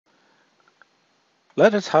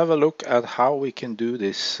Let us have a look at how we can do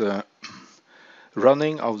this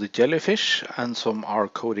running of the jellyfish and some R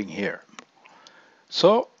coding here.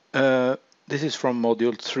 So this is from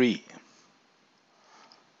module 3,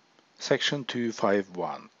 section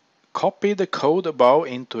 251. Copy the code above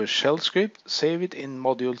into a shell script, save it in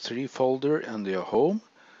module 3 folder under your home,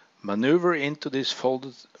 maneuver into this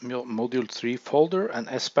folder, module 3 folder and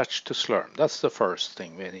dispatch to Slurm. That's the first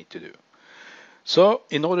thing we need to do. So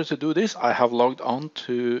in order to do this, I have logged on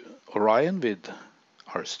to Orion with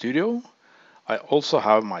RStudio. I also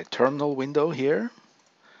have my terminal window here.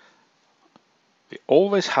 We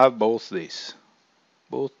always have both these,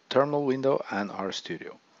 both terminal window and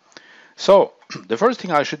RStudio. So the first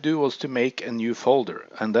thing I should do was to make a new folder,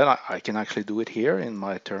 and then I can actually do it here in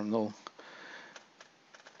my terminal.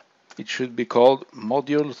 It should be called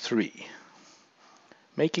module 3.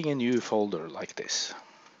 Making a new folder like this.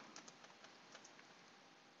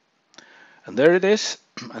 And there it is.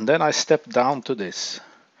 And then I step down to this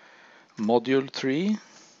module 3.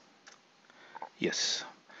 Yes.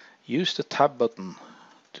 Use the tab button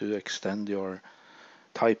to extend your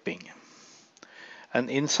typing. And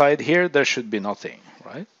inside here there should be nothing,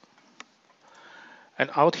 right? And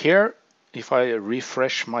out here, if I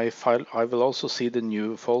refresh my file, I will also see the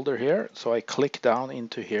new folder here. So I click down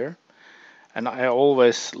into here, and I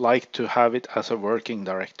always like to have it as a working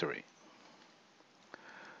directory.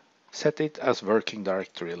 Set it as working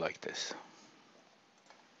directory like this.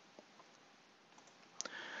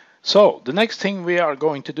 So the next thing we are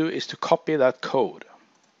going to do is to copy that code.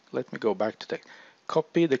 Let me go back to that.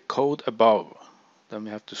 Copy the code above. Then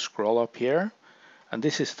we have to scroll up here, and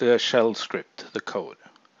this is the shell script, the code.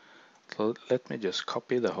 So let me just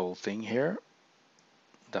copy the whole thing here,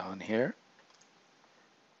 down here.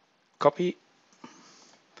 Copy.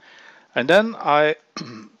 And then I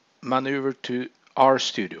maneuver to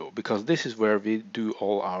RStudio, because this is where we do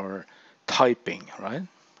all our typing, right?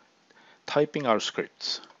 Typing our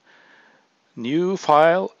scripts. New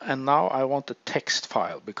file, and now I want a text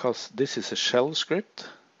file because this is a shell script.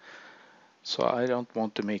 So I don't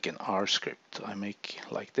want to make an R script. I make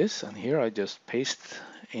like this, and here I just paste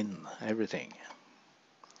in everything.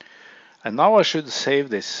 And now I should save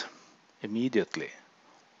this immediately.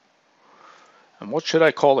 And what should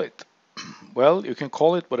I call it? Well, you can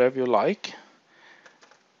call it whatever you like.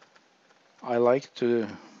 I like to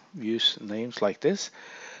use names like this.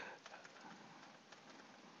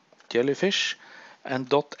 Jellyfish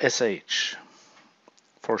and .sh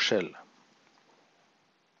for shell.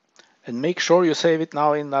 And make sure you save it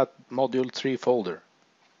now in that module 3 folder.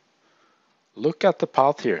 Look at the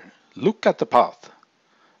path here. Look at the path.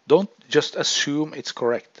 Don't just assume it's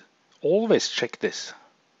correct. Always check this.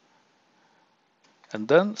 And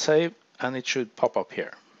then save, and it should pop up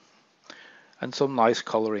here. And some nice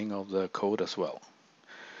coloring of the code as well.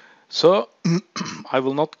 So I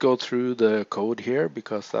will not go through the code here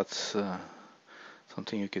because that's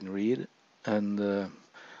something you can read. And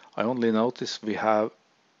I only notice we have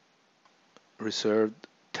reserved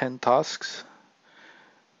 10 tasks,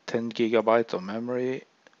 10 gigabytes of memory.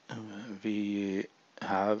 We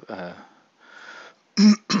have a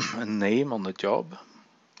name on the job.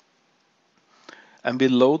 And we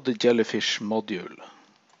load the jellyfish module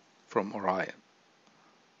from Orion.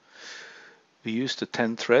 We use the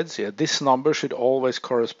 10 threads. Yeah, this number should always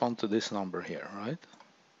correspond to this number here, right?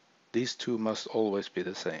 These two must always be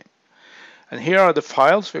the same. And here are the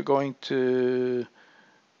files we're going to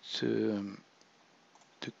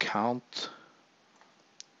count.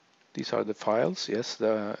 These are the files, yes,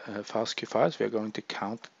 the FASTQ files. We are going to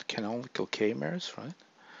count canonical k-mares, right?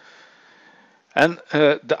 And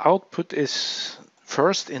the output is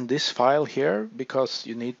first in this file here, because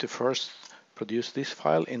you need to first produce this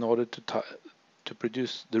file in order to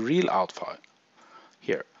produce the real out file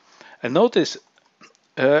here. And notice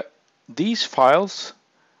these files,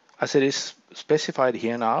 as it is specified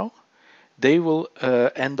here now, they will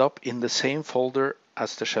end up in the same folder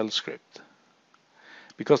as the shell script,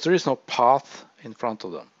 because there is no path in front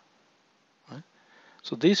of them. Right?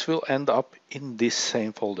 So this will end up in this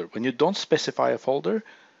same folder. When you don't specify a folder,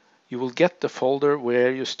 you will get the folder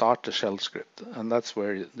where you start the shell script, and that's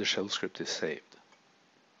where the shell script is saved.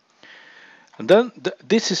 And then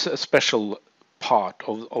this is a special part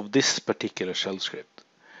of this particular shell script.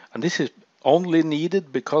 And this is only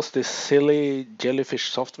needed because this silly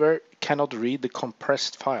jellyfish software cannot read the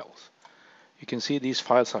compressed files. You can see these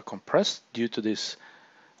files are compressed due to this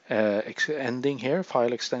ending here,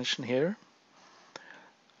 file extension here.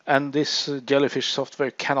 And this jellyfish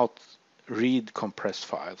software cannot read compressed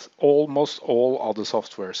files. Almost all other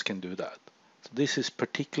softwares can do that. So this is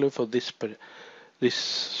particular for this this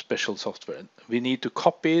special software. We need to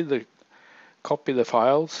copy the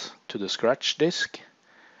files to the scratch disk.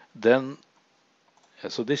 Then,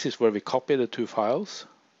 so this is where we copy the two files.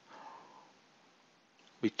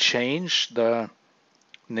 We change the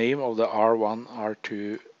name of the R1,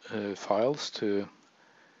 R2 files to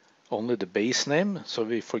only the base name, so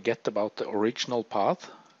we forget about the original path.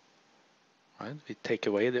 Right? We take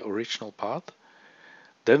away the original path.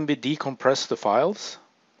 Then we decompress the files,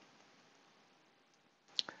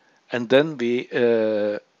 and then we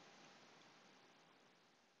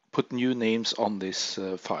put new names on these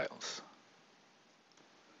files.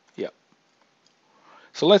 Yeah.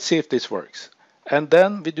 So let's see if this works. And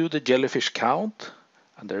then we do the jellyfish count,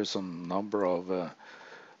 and there's a number of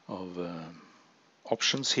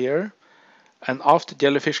options here. And after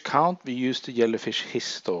jellyfish count, we use the jellyfish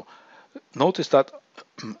histo. Notice that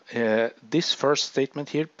this first statement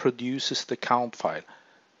here produces the count file.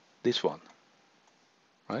 This one,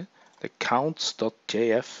 right? The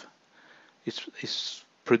counts.jf is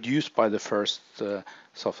produced by the first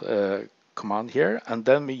command here, and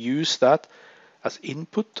then we use that as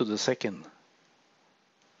input to the second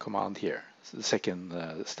command here, the second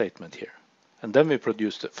statement here. And then we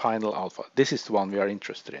produce the final alpha. This is the one we are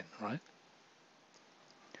interested in, right?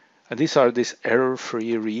 And these are these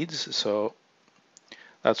error-free reads, so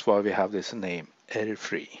that's why we have this name,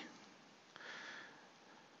 error-free,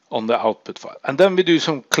 on the output file. And then we do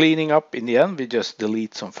some cleaning up in the end. We just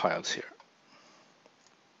delete some files here.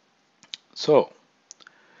 So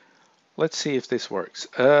let's see if this works.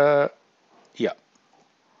 Yeah,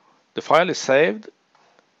 the file is saved,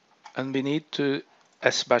 and we need to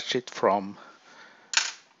sbatch it from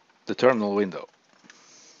the terminal window.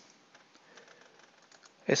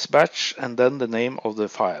 Sbatch and then the name of the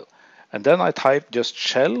file. And then I type just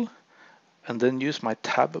shell and then use my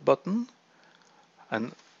tab button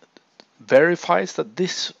and verifies that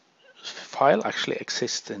this file actually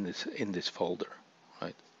exists in this folder,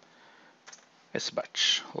 right?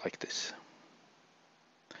 Sbatch like this.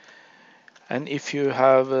 And if you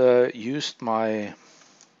have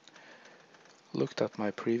looked at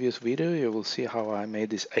my previous video, you will see how I made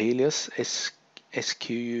this alias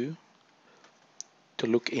SQU to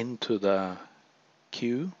look into the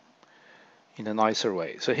queue in a nicer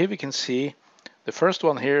way. So here we can see the first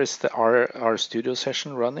one here is the RStudio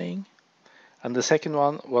session running, and the second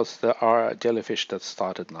one was the R jellyfish that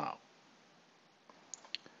started now.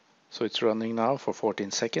 So it's running now for 14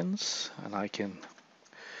 seconds, and I can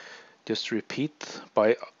just repeat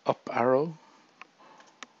by up arrow.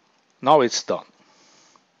 Now it's done.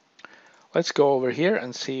 Let's go over here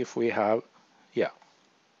and see if we have, yeah.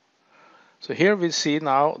 So here we see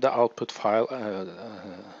now the output file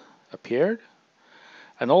appeared,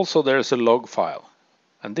 and also there's a log file,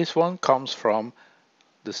 and this one comes from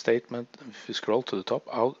the statement, if you scroll to the top,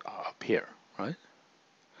 up here, right?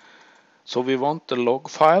 So we want the log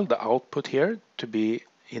file, the output here, to be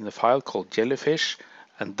in the file called jellyfish,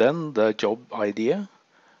 and then the job idea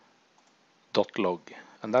 .log,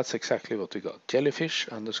 and that's exactly what we got, jellyfish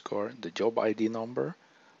underscore the job ID number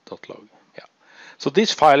 .log. Yeah. So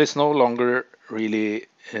this file is no longer really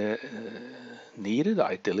needed.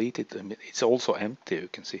 I deleted it. It's also empty. You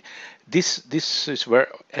can see this is where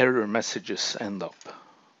error messages end up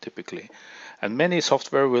typically, and many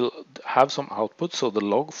software will have some output, so the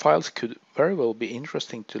log files could very well be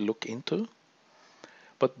interesting to look into,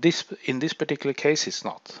 but in this particular case it's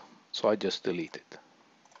not, so I just delete it.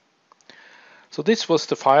 So this was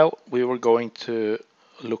the file we were going to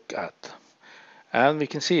look at, and we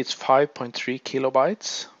can see it's 5.3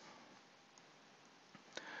 kilobytes.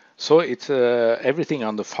 So it's everything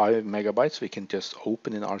under 5 megabytes we can just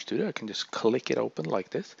open in RStudio. I can just click it open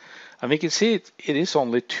like this, and we can see it is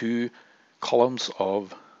only 2 columns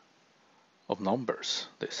of numbers.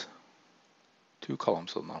 This 2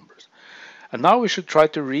 columns of numbers, and now we should try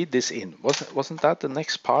to read this in. Wasn't that the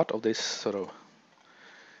next part of this sort of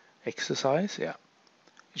exercise? Yeah,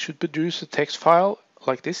 it should produce a text file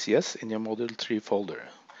like this. Yes, in your module 3 folder.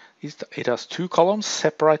 It has 2 columns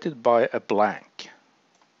separated by a blank.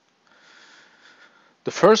 The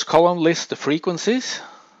first column lists the frequencies,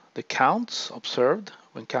 the counts observed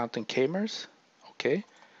when counting k-mers. Okay,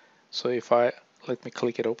 so if let me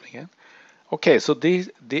click it open again. Okay, so these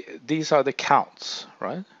are the counts,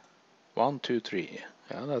 right? 1, 2, 3.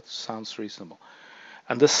 Yeah, that sounds reasonable.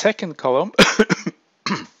 And the second column,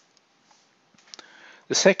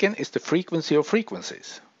 the second is the frequency of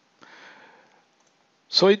frequencies.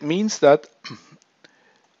 So it means that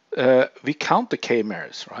we count the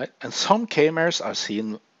k-mers, right? And some k-mers are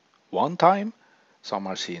seen 1 time, some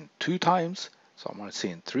are seen 2 times, some are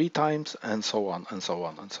seen 3 times, and so on and so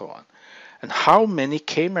on and so on. And how many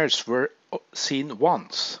k-mers were seen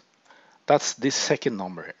once? That's this second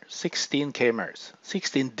number here, 16 k-mers,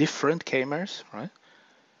 16 different k-mers, right?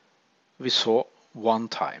 We saw one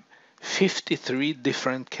time. 53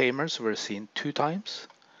 different k-mers were seen 2 times.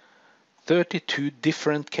 32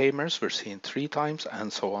 different k-mers were seen 3 times,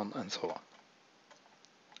 and so on and so on.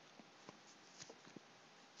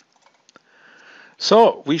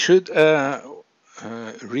 So we should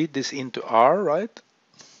read this into R, right?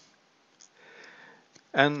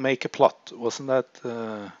 And make a plot. Wasn't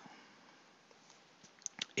that?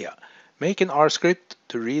 Yeah. Make an R script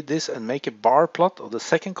to read this and make a bar plot of the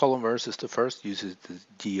second column versus the first uses the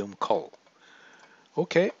geom col.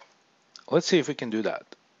 Okay, let's see if we can do that.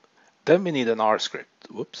 Then we need an R script.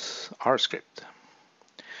 Whoops, R script.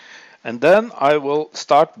 And then I will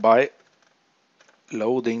start by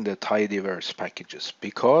loading the tidyverse packages,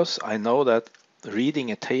 because I know that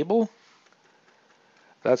reading a table,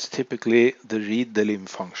 that's typically the read delim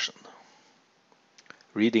function.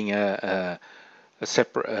 Reading a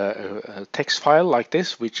separate text file like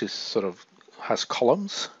this, which is sort of has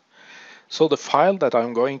columns. So the file that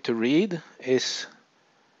I'm going to read is,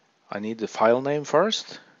 I need the file name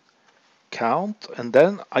first, count, and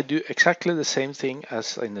then I do exactly the same thing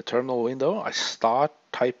as in the terminal window. I start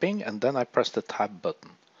typing and then I press the tab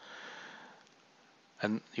button.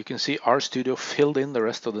 And you can see RStudio filled in the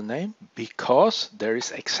rest of the name because there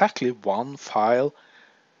is exactly one file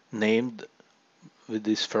named with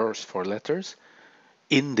these first 4 letters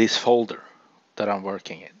in this folder that I'm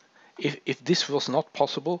working in. If this was not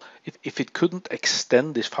possible, if it couldn't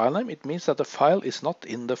extend this file name, it means that the file is not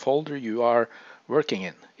in the folder you are working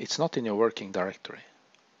in. It's not in your working directory.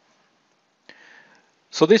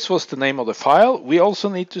 So this was the name of the file. We also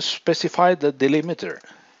need to specify the delimiter.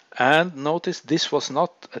 And notice this was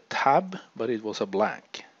not a tab, but it was a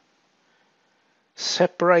blank.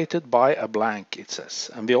 Separated by a blank, it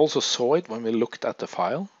says. And we also saw it when we looked at the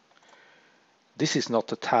file. This is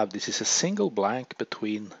not a tab, this is a single blank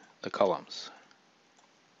between the columns.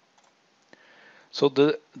 So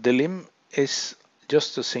the delim is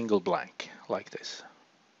just a single blank, like this.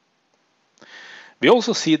 We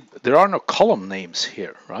also see there are no column names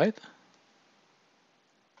here, right?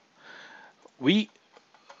 We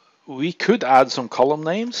could add some column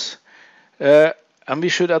names, and we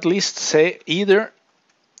should at least say either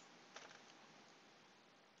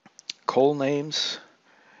col names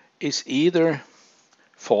is either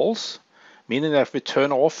false, meaning that we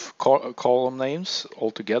turn off column names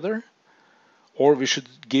altogether, or we should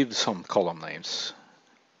give some column names,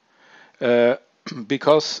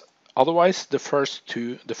 because otherwise the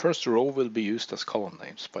first row will be used as column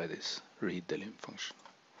names by this read delim function.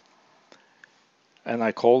 And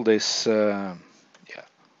I call this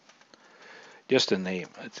just a name.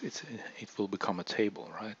 It will become a table,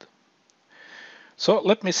 right? So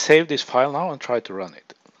let me save this file now and try to run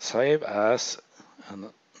it. Save as,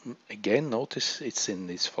 and again notice it's in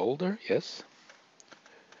this folder, yes.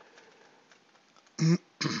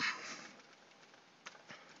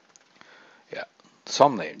 Yeah,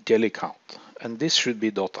 some name, jelly count, and this should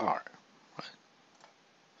be .r, right?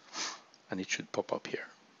 And it should pop up here.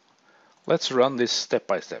 Let's run this step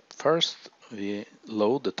by step. First, we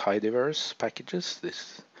load the tidyverse packages.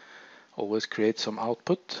 This always creates some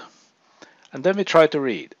output. And then we try to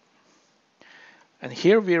read. And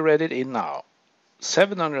here we read it in now.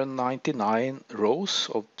 799 rows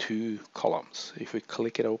of 2 columns. If we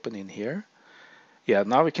click it open in here, yeah,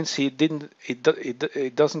 now we can see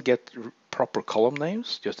it doesn't get proper column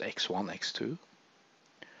names, just X1, X2,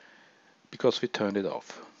 because we turned it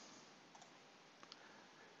off.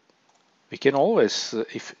 We can always,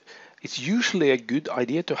 if it's usually a good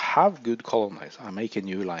idea to have good column names. I make a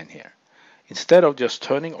new line here. Instead of just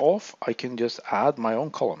turning off, I can just add my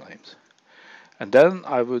own column names. And then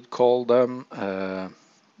I would call them,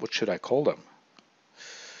 what should I call them?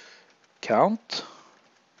 Count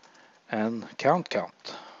and count.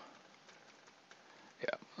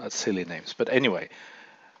 Yeah, that's silly names. But anyway,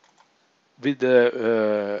 with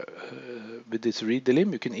this read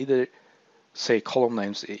delim, you can either say column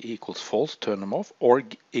names equals false, turn them off, or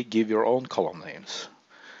give your own column names.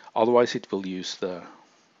 Otherwise, it will use the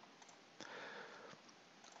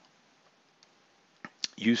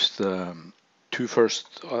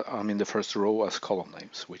the first row as column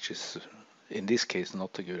names, which is in this case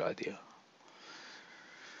not a good idea.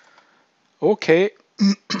 Okay,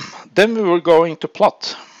 then we were going to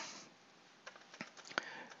plot,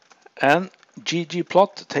 and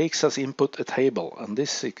ggplot takes as input a table, and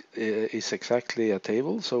this is exactly a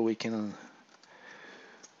table, so we can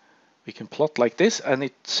plot like this, and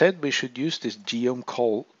it said we should use this geom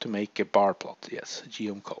col to make a bar plot. Yes,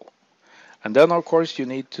 geom col. And then of course you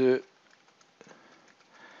need to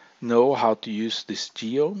know how to use this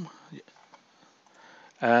geom.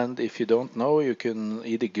 And if you don't know, you can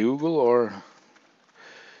either Google or,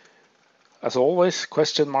 as always,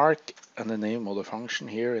 question mark and the name of the function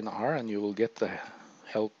here in R, and you will get the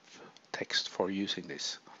help text for using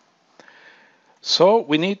this. So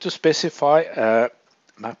we need to specify a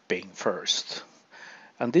mapping first.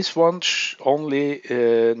 And this one only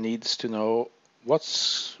needs to know what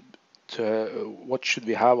should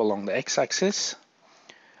we have along the x-axis,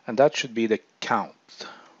 and that should be the count,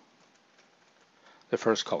 the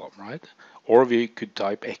first column, right? Or we could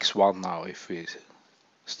type x1 now if we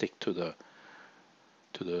stick to the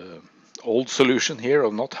old solution here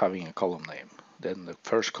of not having a column name. Then the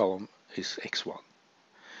first column is x1.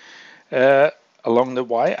 Along the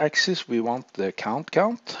y-axis we want the count,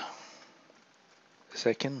 the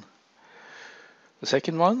second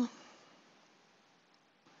one.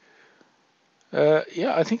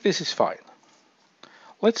 Yeah, I think this is fine.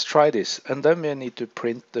 Let's try this, and then we need to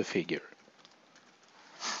print the figure.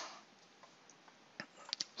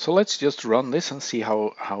 So let's just run this and see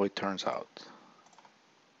how it turns out.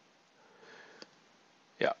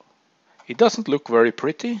 Yeah, it doesn't look very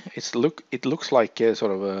pretty. It looks like a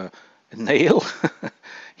sort of a nail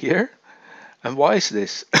here. And why is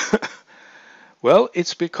this? Well,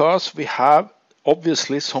 it's because we have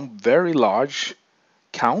obviously some very large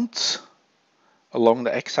counts along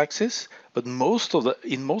the x-axis, but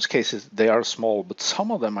in most cases they are small, but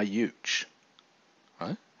some of them are huge,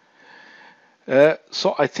 right?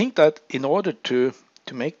 So I think that in order to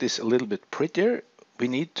make this a little bit prettier, we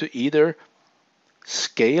need to either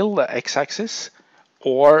scale the x-axis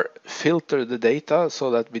or filter the data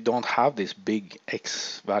so that we don't have these big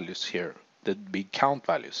x values here, the big count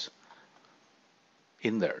values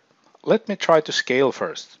in there. Let me try to scale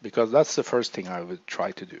first, because that's the first thing I would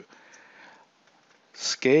try to do.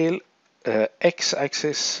 Scale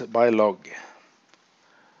x-axis by log.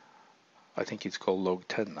 I think it's called log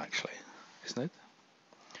 10 actually, isn't it?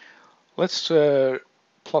 Let's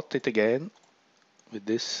plot it again with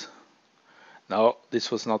this. Now, this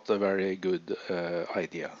was not a very good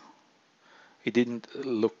idea. It didn't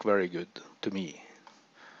look very good to me.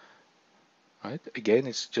 Right? Again,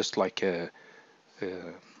 it's just like a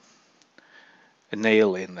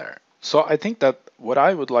nail in there. So I think that what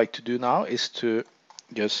I would like to do now is to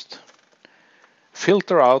just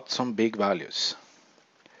filter out some big values.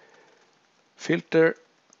 Filter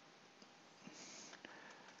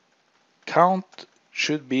count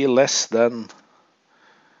should be less than,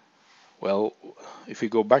 well, if we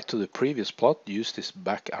go back to the previous plot, use this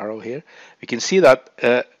back arrow here, we can see that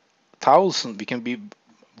 1000, we can be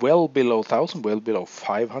well below 1000, well below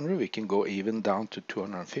 500, we can go even down to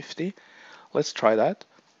 250. Let's try that.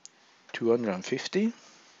 250,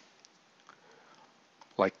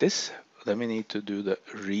 like this. Then we need to do the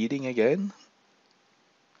reading again,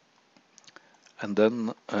 and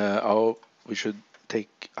then we should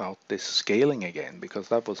take out this scaling again, because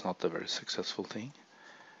that was not a very successful thing.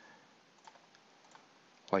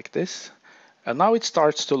 Like this. And now it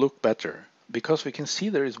starts to look better, because we can see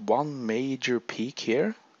there is one major peak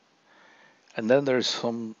here, and then there's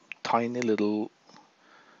some tiny little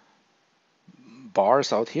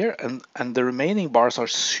bars out here, and the remaining bars are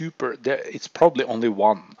super. It's probably only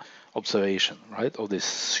one observation, right, of this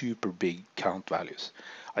super big count values.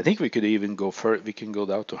 I think we could even go further. We can go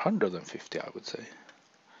down to 150, I would say.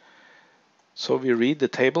 So we read the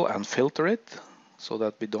table and filter it so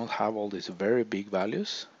that we don't have all these very big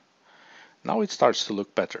values. Now it starts to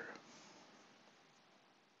look better.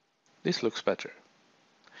 This looks better.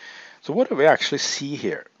 So what do we actually see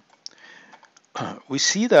here? We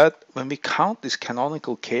see that when we count these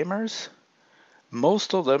canonical k-mers,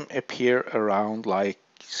 most of them appear around like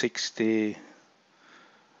 60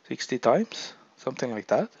 times, something like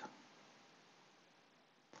that.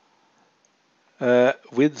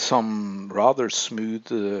 With some rather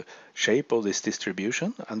smooth shape of this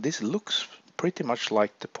distribution, and this looks pretty much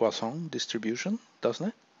like the Poisson distribution, doesn't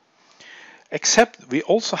it? Except we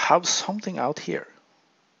also have something out here.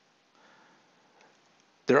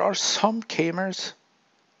 There are some k-mers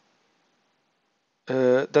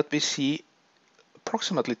that we see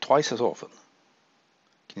approximately twice as often.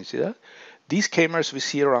 Can you see that? These k-mers we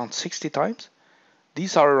see around 60 times.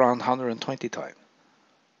 These are around 120 times.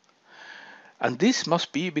 And this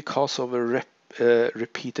must be because of a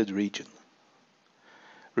repeated region.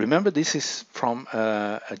 Remember, this is from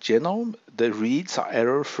a genome. The reads are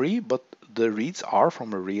error-free, but the reads are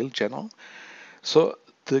from a real genome. So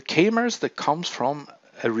the k-mers that comes from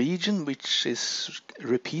a region which is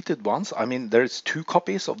repeated once, I mean, there's 2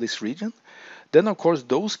 copies of this region. then of course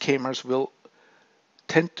those k-mers will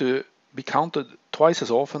tend to be counted twice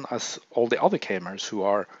as often as all the other k-mers who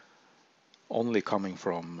are only coming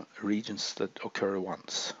from regions that occur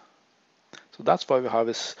once. So that's why we have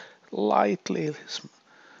a slightly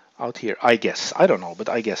out here, I guess. I don't know, but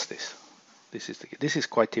I guess this. This is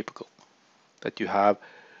quite typical, that you have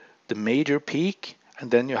the major peak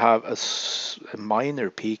and then you have a minor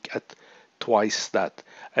peak at twice that.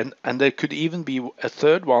 And there could even be a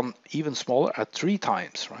third one even smaller at 3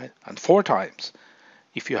 times, right? And 4 times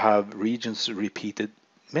if you have regions repeated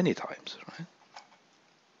many times, right?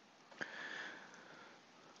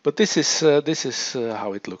 But this is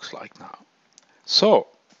how it looks like now. So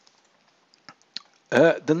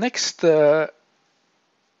the next, yeah,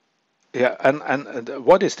 and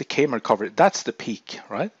what is the k-mer coverage? That's the peak,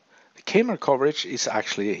 right? The k-mer coverage is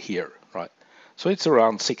actually here, right? So it's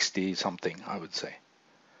around 60 something, I would say.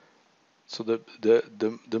 So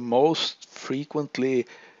the most frequently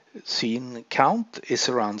seen count is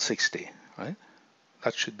around 60, right?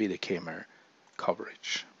 That should be the k-mer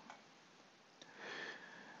coverage.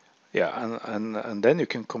 Yeah, and then you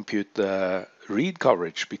can compute the read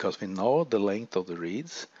coverage because we know the length of the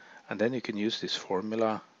reads, and then you can use this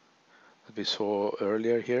formula that we saw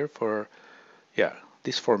earlier here for, yeah,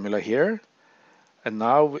 this formula here, and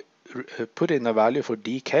now we put in a value for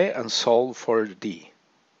dk and solve for d,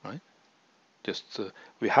 right? Just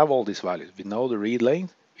we have all these values. We know the read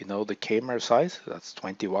length, we know the k-mer size, that's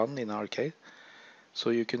 21 in our case,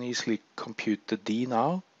 so you can easily compute the d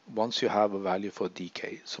now once you have a value for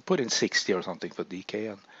dk. So put in 60 or something for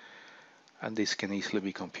dk, and this can easily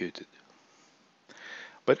be computed.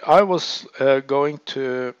 But I was going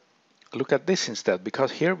to look at this instead,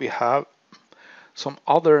 because here we have some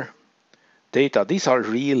other data. These are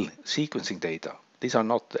real sequencing data. These are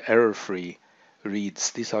not error-free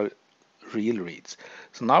reads. These are real reads.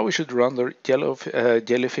 So now we should run the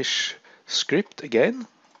jellyfish script again.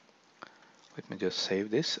 Let me just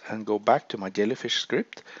save this and go back to my jellyfish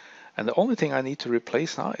script. And the only thing I need to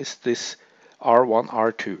replace now is this R1,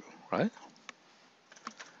 R2, right?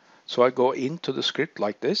 So I go into the script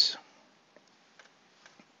like this.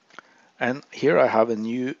 And here I have a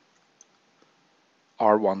new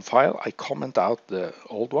R1 file. I comment out the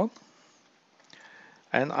old one.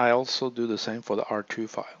 And I also do the same for the R2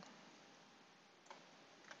 file.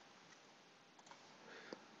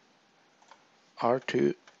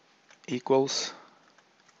 R2 equals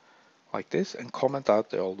like this, and comment out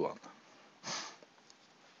the old one.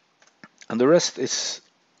 And the rest is,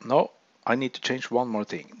 no, I need to change one more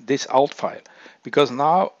thing, this alt file, because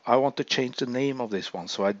now I want to change the name of this one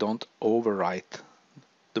so I don't overwrite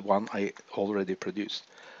the one I already produced.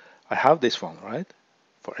 I have this one, right,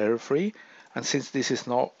 for error-free, and since this is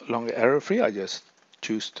no longer error-free, I just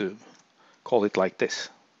choose to call it like this.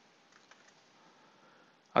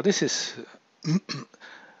 Now this is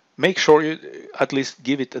make sure you at least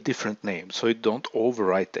give it a different name so you don't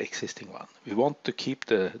overwrite the existing one. We want to keep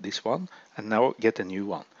this one and now get a new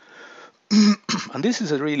one. And this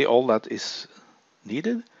is really all that is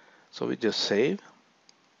needed. So we just save.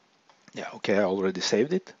 Yeah, okay, I already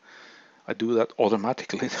saved it. I do that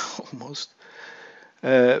automatically almost.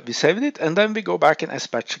 We saved it and then we go back and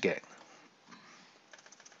SBatch again.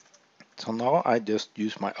 So now I just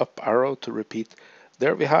use my up arrow to repeat.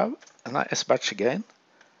 There we have, and I SBatch again.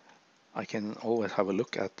 I can always have a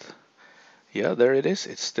look at, yeah, there it is.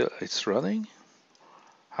 It's running.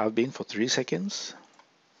 Have been for 3 seconds.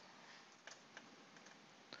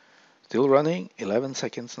 Still running, 11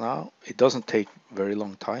 seconds now. It doesn't take very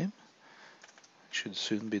long time. It should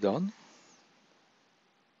soon be done.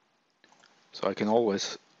 So I can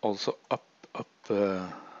always also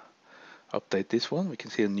update this one. We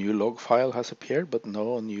can see a new log file has appeared, but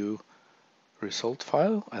no new result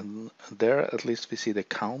file. And there at least we see the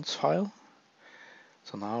counts file.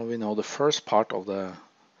 So now we know the first part of the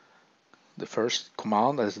first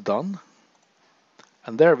command is done.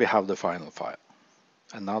 And there we have the final file.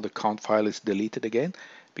 And now the count file is deleted again,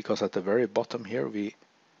 because at the very bottom here we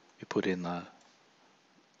put in a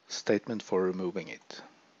statement for removing it.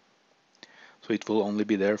 So it will only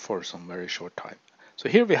be there for some very short time. So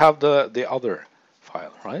here we have the other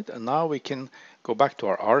file, right? And now we can go back to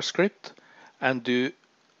our R script and do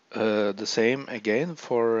the same again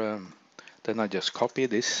for, then I just copy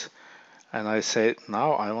this and I say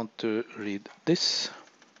now I want to read this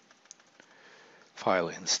file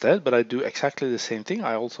instead, but I do exactly the same thing.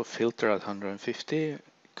 I also filter at 150.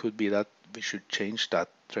 Could be that we should change that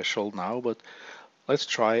threshold now, but let's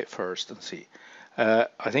try first and see.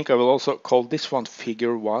 I think I will also call this one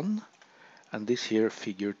figure 1 and this here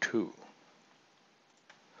figure 2.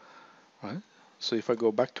 Right? So if I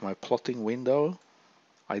go back to my plotting window,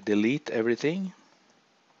 I delete everything,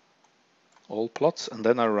 all plots, and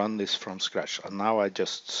then I run this from scratch. And now I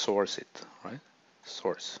just source it, right?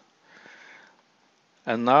 Source.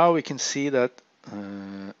 And now we can see that,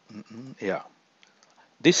 yeah,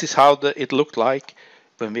 this is how it looked like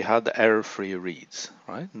when we had the error-free reads,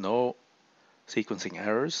 right? No sequencing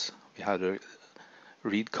errors. We had a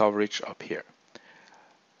read coverage up here.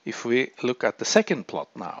 If we look at the second plot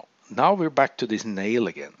now we're back to this nail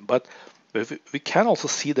again, but we can also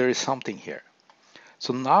see there is something here.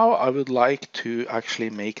 So now I would like to actually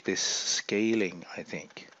make this scaling, I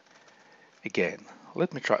think, again.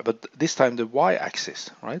 Let me try, but this time the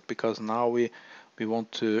y-axis, right? Because now we want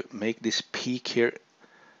to make this peak here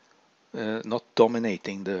not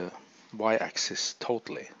dominating the y-axis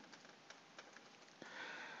totally.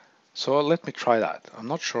 So let me try that. I'm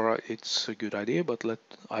not sure it's a good idea, but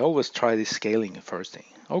I always try this scaling first thing.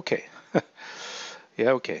 Okay.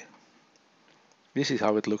 Yeah, okay. This is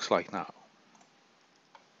how it looks like now.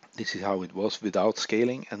 This is how it was without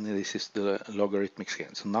scaling, and this is the logarithmic scale.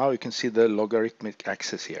 So now you can see the logarithmic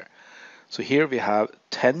axis here. So here we have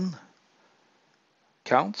 10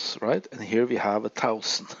 counts, right? And here we have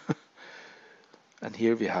 1,000. And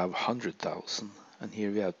here we have 100,000. And here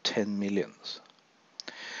we have 10 millions.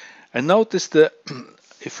 And notice that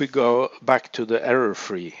if we go back to the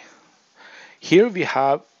error-free, here we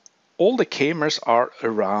have all the k-mers are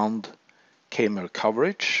around k-mer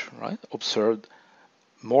coverage, right? Observed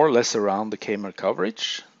more or less around the k-mer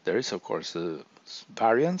coverage. There is of course a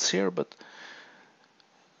variance here, but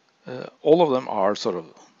all of them are sort of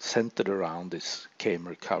centered around this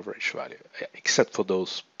k-mer coverage value, except for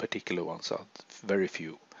those particular ones, very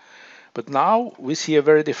few. But now we see a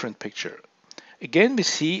very different picture. Again, we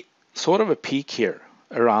see sort of a peak here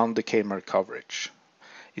around the k-mer coverage.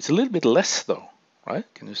 It's a little bit less though, right?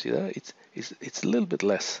 Can you see that? It's a little bit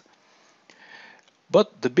less.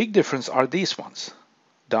 But the big difference are these ones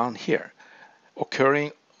down here,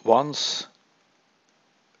 occurring once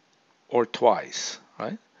or twice,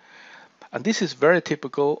 right? And this is very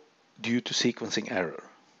typical due to sequencing error.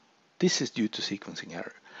 This is due to sequencing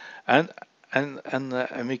error, and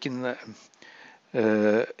we can.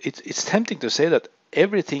 It's tempting to say that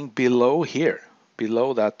everything below here,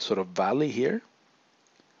 below that sort of valley here,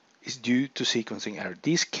 is due to sequencing error.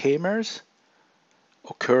 These k-mers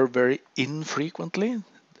occur very infrequently.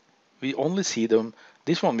 We only see them.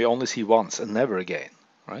 This one we only see once and never again,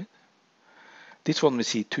 right? This one we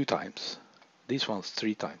see 2 times. These ones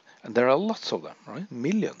 3 times, and there are lots of them, right?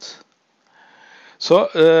 Millions. So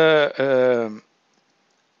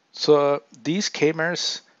so these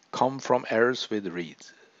k-mers come from errors with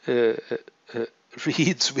reads,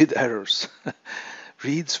 reads with errors,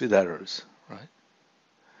 reads with errors, right?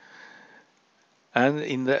 And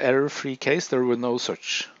in the error-free case, there were no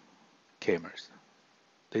such k-mers.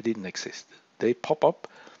 They didn't exist. They pop up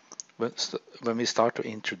when we start to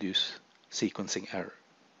introduce sequencing error.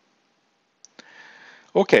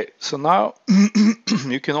 Okay, so now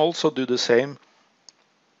you can also do the same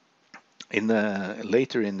in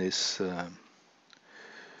later in this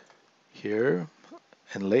here,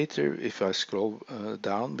 and later if I scroll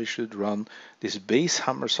down, we should run this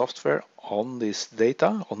basehammer software on this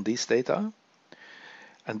data, and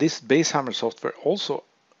this basehammer software also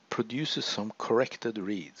produces some corrected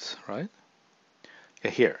reads, right?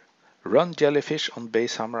 Here, run jellyfish on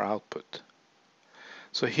basehammer output.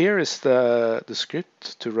 So here is the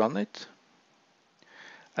script to run it,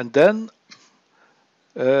 and then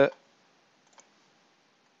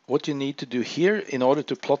what you need to do here in order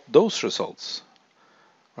to plot those results,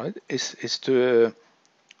 right, is to,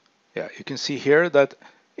 yeah, you can see here that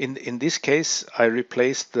in this case I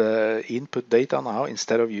replaced the input data now.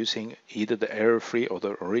 Instead of using either the error-free or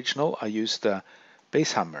the original, I use the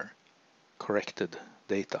basehammer corrected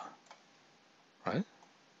data, right?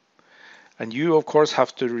 And you of course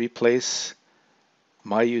have to replace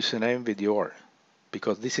my username with your,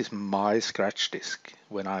 because this is my scratch disk.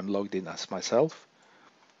 When I'm logged in as myself,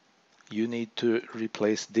 you need to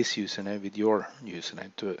replace this username with your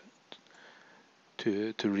username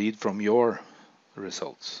to read from your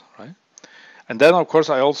results, right? And then of course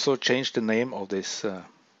I also changed the name of this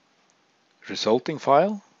resulting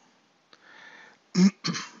file.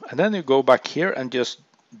 And then you go back here and just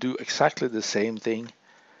do exactly the same thing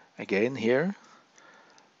again here,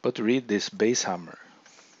 but read this basehammer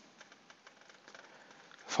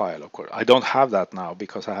file. Of course I don't have that now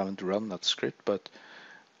because I haven't run that script, but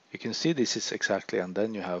you can see this is exactly, and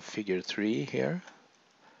then you have figure 3 here,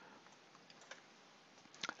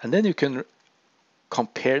 and then you can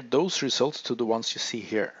compare those results to the ones you see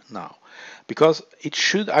here now, because it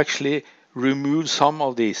should actually remove some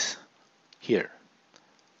of these here.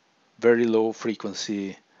 Very low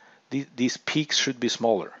frequency. These peaks should be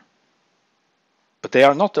smaller. But they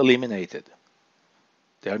are not eliminated.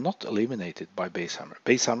 They are not eliminated by base hammer.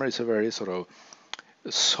 Base hammer is a very sort of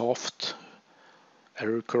soft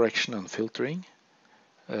error correction and filtering.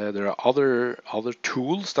 There are other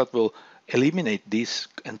tools that will eliminate these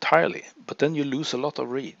entirely, but then you lose a lot of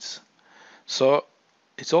reads. So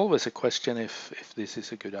it's always a question if this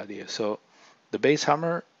is a good idea. So the base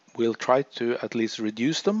hammer will try to at least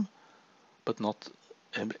reduce them, but not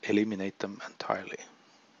eliminate them entirely.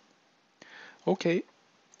 Okay,